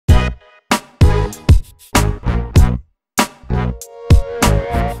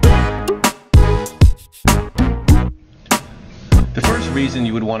The first reason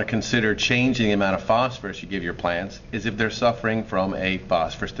you would want to consider changing the amount of phosphorus you give your plants is if they're suffering from a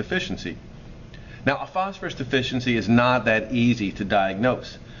phosphorus deficiency. Now, a phosphorus deficiency is not that easy to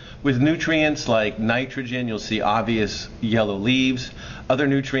diagnose. With nutrients like nitrogen, you'll see obvious yellow leaves. Other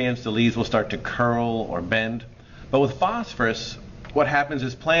nutrients, the leaves will start to curl or bend. But with phosphorus, what happens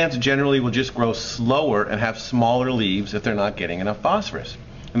is plants generally will just grow slower and have smaller leaves if they're not getting enough phosphorus.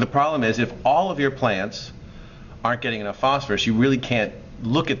 And the problem is, if all of your plants aren't getting enough phosphorus, you really can't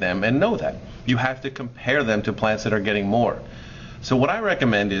look at them and know that. You have to compare them to plants that are getting more. So what I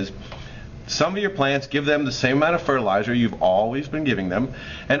recommend is some of your plants, give them the same amount of fertilizer you've always been giving them,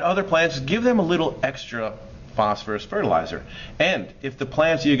 and other plants, give them a little extra phosphorus fertilizer. And if the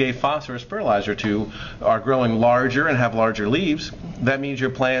plants you gave phosphorus fertilizer to are growing larger and have larger leaves, that means your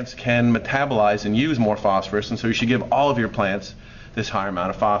plants can metabolize and use more phosphorus, and so you should give all of your plants this higher amount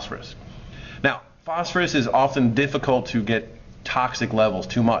of phosphorus. Now, phosphorus is often difficult to get toxic levels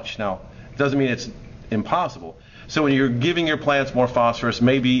too much. Now, it doesn't mean it's impossible. So when you're giving your plants more phosphorus,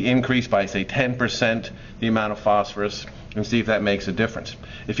 maybe increase by, say, 10% the amount of phosphorus and see if that makes a difference.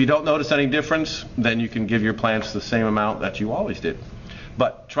 If you don't notice any difference, then you can give your plants the same amount that you always did.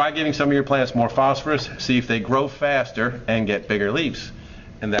 But try giving some of your plants more phosphorus, see if they grow faster and get bigger leaves,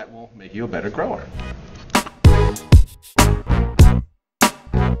 and that will make you a better grower.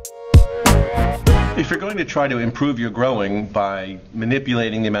 If you're going to try to improve your growing by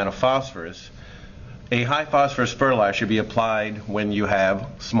manipulating the amount of phosphorus, a high phosphorus fertilizer should be applied when you have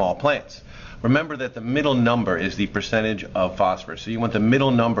small plants. Remember that the middle number is the percentage of phosphorus, so you want the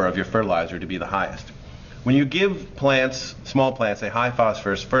middle number of your fertilizer to be the highest. When you give plants, small plants, a high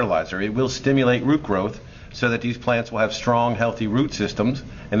phosphorus fertilizer, it will stimulate root growth so that these plants will have strong, healthy root systems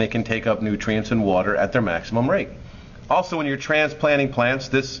and they can take up nutrients and water at their maximum rate. Also, when you're transplanting plants,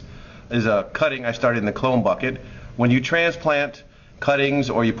 this is a cutting I started in the clone bucket. When you transplant cuttings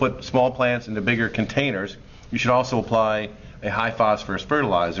or you put small plants into bigger containers, you should also apply a high phosphorus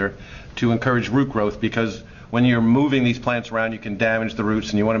fertilizer to encourage root growth, because when you're moving these plants around you can damage the roots,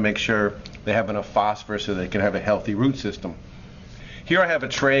 and you want to make sure they have enough phosphorus so they can have a healthy root system. Here I have a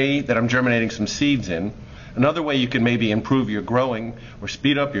tray that I'm germinating some seeds in. Another way you can maybe improve your growing or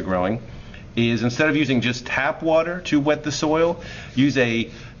speed up your growing is, instead of using just tap water to wet the soil, use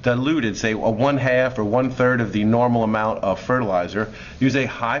a diluted, say a 1/2 or 1/3 of the normal amount of fertilizer. Use a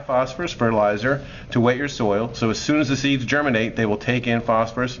high phosphorus fertilizer to wet your soil, so as soon as the seeds germinate, they will take in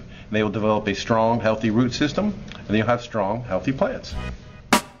phosphorus and they will develop a strong, healthy root system, and then you'll have strong, healthy plants.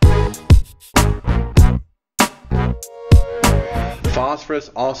 Phosphorus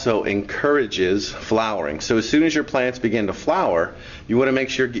also encourages flowering. So as soon as your plants begin to flower, you want to make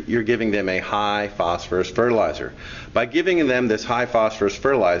sure you're giving them a high phosphorus fertilizer. By giving them this high phosphorus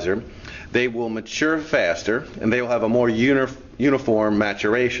fertilizer, they will mature faster and they will have a more uniform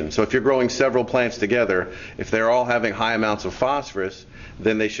maturation. So if you're growing several plants together, if they're all having high amounts of phosphorus,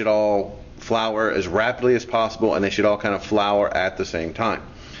 then they should all flower as rapidly as possible, and they should all kind of flower at the same time.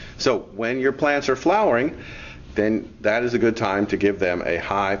 So when your plants are flowering, then that is a good time to give them a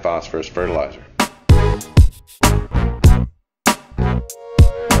high phosphorus fertilizer.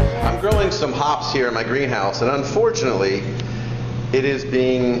 I'm growing some hops here in my greenhouse, and unfortunately it is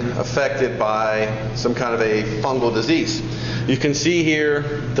being affected by some kind of a fungal disease. You can see here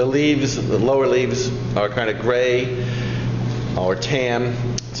the leaves, the lower leaves are kind of gray or tan.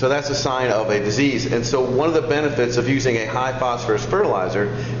 So that's a sign of a disease. And so one of the benefits of using a high phosphorus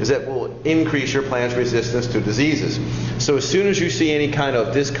fertilizer is that it will increase your plant's resistance to diseases. So as soon as you see any kind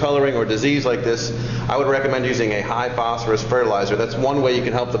of discoloring or disease like this, I would recommend using a high phosphorus fertilizer. That's one way you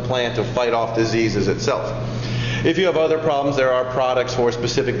can help the plant to fight off diseases itself. If you have other problems, there are products for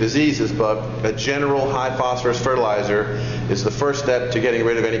specific diseases, but a general high phosphorus fertilizer is the first step to getting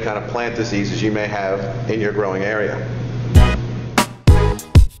rid of any kind of plant diseases you may have in your growing area.